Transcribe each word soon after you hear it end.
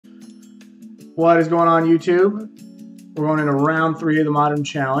What is going on, YouTube? We're going into round 3 of the Modern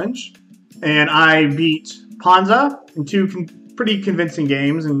Challenge. And I beat Ponza in 2 pretty convincing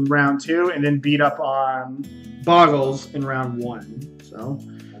games in round 2, and then beat up on Boggles in round 1. So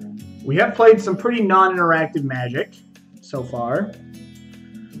we have played some pretty non-interactive Magic so far.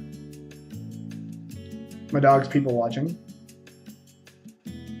 My dog's people watching.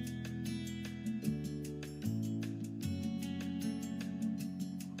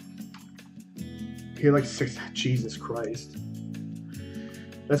 Here, like 6. Jesus Christ.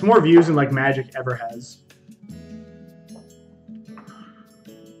 That's more views than like Magic ever has.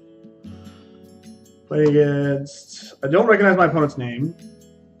 Play against. I don't recognize my opponent's name.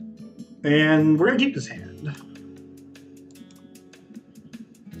 And we're going to keep this hand.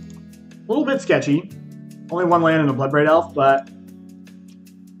 A little bit sketchy. Only 1 land and a Bloodbraid Elf, but.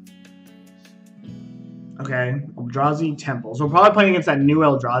 Okay. Eldrazi Temple. So we're probably playing against that new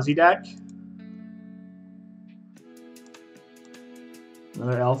Eldrazi deck.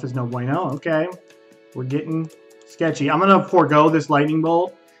 Another elf is no bueno. Okay. We're getting sketchy. I'm going to forego this Lightning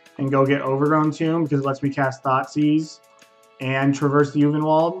Bolt and go get Overgrown Tomb because it lets me cast Thoughtseize and traverse the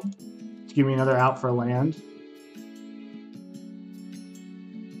Uvenwald to give me another out for a land.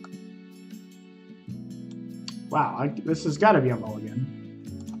 Wow, this has got to be a mulligan.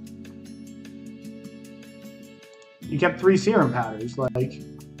 You kept 3 Serum Powders, like,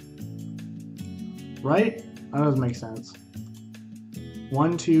 right? That doesn't make sense.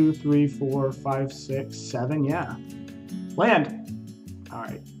 1, 2, 3, 4, 5, 6, 7, yeah. Land.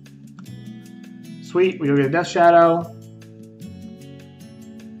 Alright. Sweet, we go get a Death Shadow.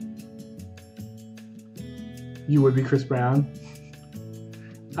 You would be Chris Brown.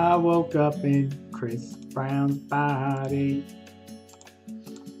 I woke up in Chris Brown's body.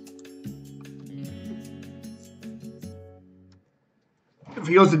 If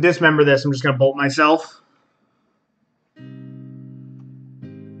he goes to dismember this, I'm just going to bolt myself.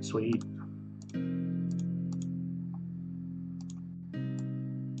 Sweet.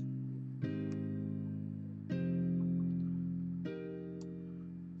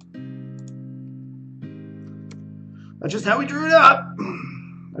 That's just how we drew it up.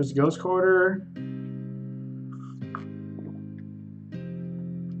 There's Ghost Quarter.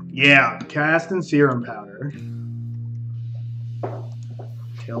 Yeah, cast and Serum Powder.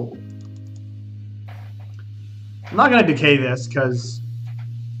 Kill. I'm not going to decay this because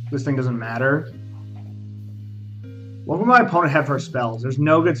this thing doesn't matter. What would my opponent have for spells? There's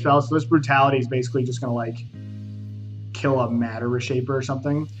no good spells, so this Brutality is basically just going to, like, kill a Matter Reshaper or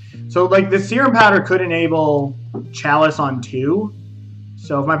something. So, like, the Serum Powder could enable Chalice on 2.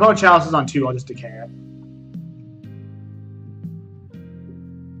 So if my opponent Chalice is on 2, I'll just decay it.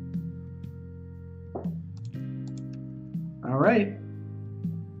 Alright.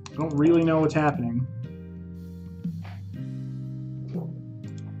 I don't really know what's happening.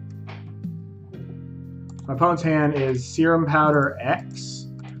 My opponent's hand is Serum Powder X.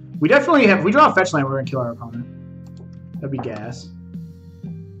 We definitely have. If we draw a fetch land, we're going to kill our opponent. That'd be gas.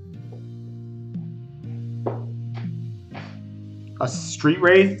 A Street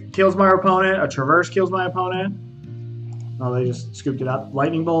Wraith kills my opponent. A Traverse kills my opponent. Oh, they just scooped it up.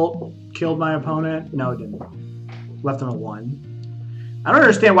 Lightning Bolt killed my opponent. No, it didn't. Left on a 1. I don't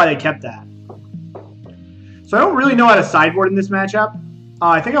understand why they kept that. So I don't really know how to sideboard in this matchup.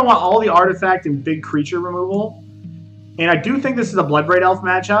 I think I want all the artifact and big creature removal. And I do think this is a Bloodbraid Elf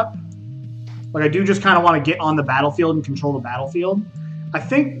matchup. Like, I do just kind of want to get on the battlefield and control the battlefield. I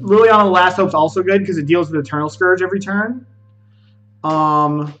think Liliana the Last Hope's also good because it deals with Eternal Scourge every turn.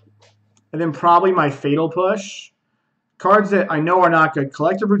 And then probably my Fatal Push. Cards that I know are not good.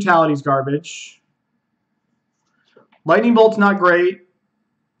 Collective Brutality's garbage. Lightning Bolt's not great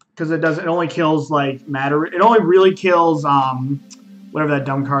because it only kills, like, Matter. It only really kills, whatever that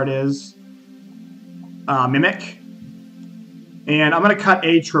dumb card is. Mimic. And I'm gonna cut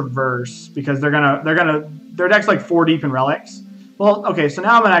a Traverse because their deck's like 4 deep in relics. Well, okay, so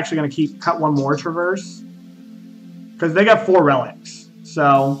now I'm actually gonna cut 1 more Traverse because they got 4 relics.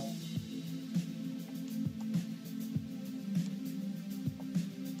 So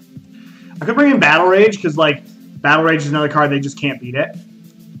I could bring in Battle Rage because, like, Battle Rage is another card they just can't beat it.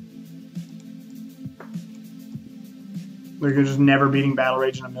 They're just never beating Battle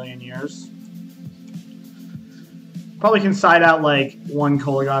Rage in a million years. Probably can side out, like, 1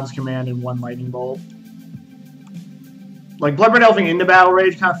 Kolaghan's Command and 1 Lightning Bolt. Like, Bloodbraid Elfing into Battle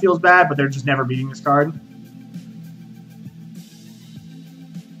Rage kind of feels bad, but they're just never beating this card.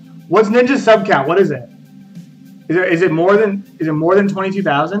 What's Ninja's sub count? What is it? Is it more than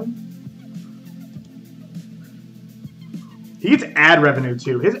 22,000? He gets ad revenue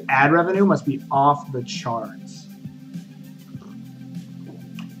too. His ad revenue must be off the charts.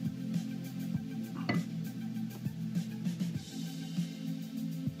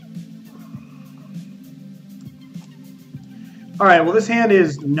 All right, well, this hand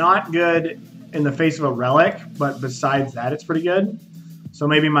is not good in the face of a relic, but besides that, it's pretty good. So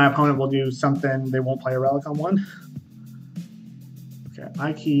maybe my opponent will do something. They won't play a relic on one. Okay,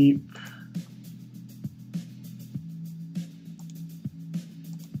 I keep...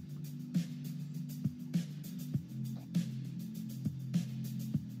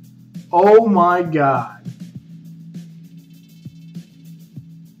 Oh my god.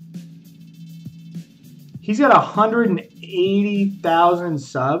 He's got 180,000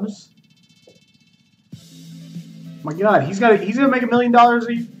 subs. My god, he's gonna make $1 million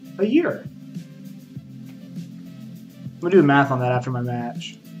a year. I'm gonna do the math on that after my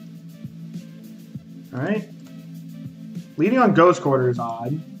match. Alright. Leading on Ghost Quarter is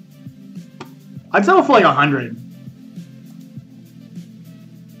odd. I'd settle for like 100.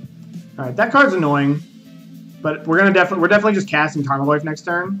 Alright, that card's annoying. But we're definitely just casting Tarmogoyf next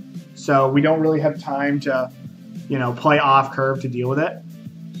turn. So we don't really have time to, you know, play off curve to deal with it.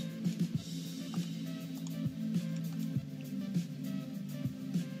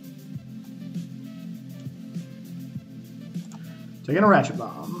 Taking a Ratchet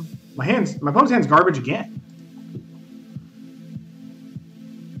Bomb. My opponent's hand's garbage again.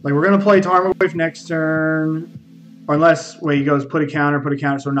 Like, we're gonna play Tarmogoyf next turn. Or unless, wait, he goes put a counter,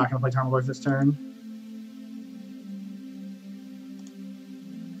 so we're not gonna play Tarmogoyf this turn.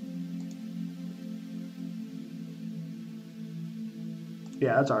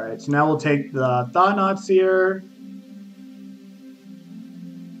 Yeah, that's alright. So now we'll take the Thought-Knot Seer.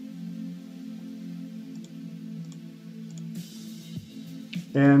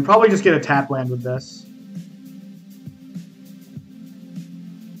 And probably just get a tap land with this.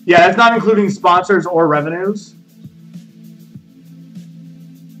 Yeah, that's not including sponsors or revenues.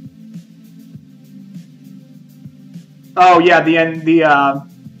 Oh yeah,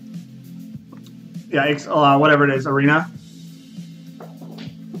 whatever it is, arena.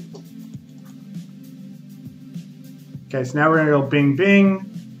 Okay, so now we're gonna go bing bing.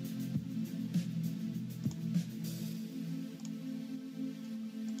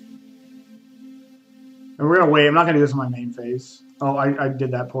 And we're gonna wait. I'm not gonna do this on my main phase. Oh, I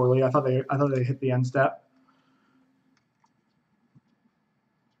did that poorly. I thought they hit the end step.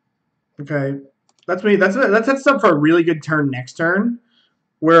 Okay, that's me. That sets us up for a really good turn next turn,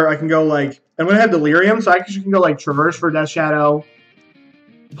 where I can go like I'm gonna have Delirium, so I can go like Traverse for Death Shadow,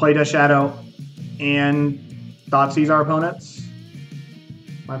 play Death Shadow, and Thoughtseize our opponents.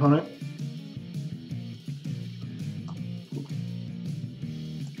 My opponent.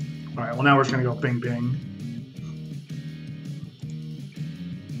 All right. Well, now we're just gonna go bing bing.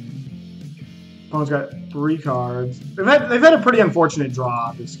 Opponent's got 3 cards. They've had a pretty unfortunate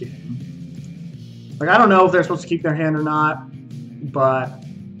draw this game. Like, I don't know if they're supposed to keep their hand or not, but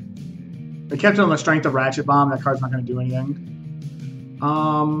they kept it on the strength of Ratchet Bomb. That card's not going to do anything.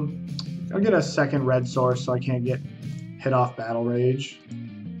 I'll get a second red source so I can't get hit off Battle Rage.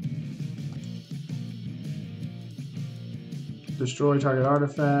 Destroy target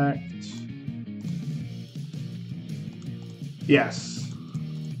artifact. Yes.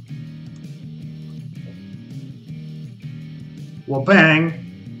 Well, bang.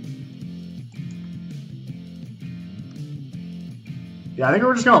 Yeah, I think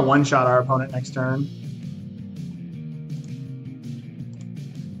we're just going to one-shot our opponent next turn.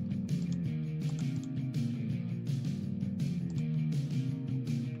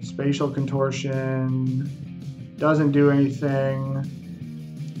 Spatial Contortion. Doesn't do anything.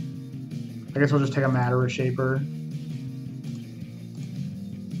 I guess we'll just take a Matter Shaper.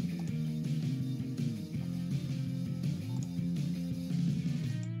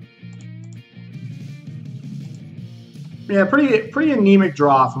 Yeah, pretty anemic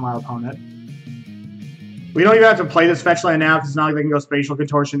draw from our opponent. We don't even have to play this fetch land now because it's not like they can go Spatial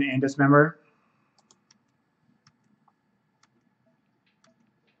Contortion and Dismember.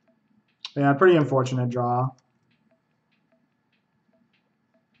 Yeah, pretty unfortunate draw.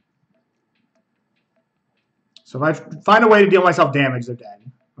 So if I find a way to deal myself damage, they're dead.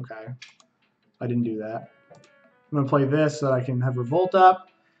 Okay. I didn't do that. I'm going to play this so that I can have Revolt up.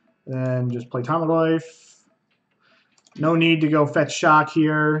 Then just play Tarmogoyf. No need to go fetch Shock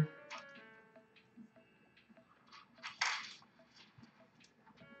here.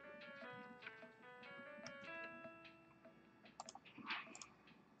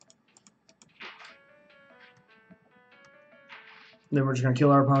 Then we're just going to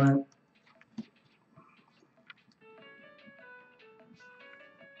kill our opponent.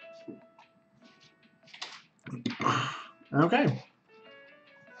 Okay.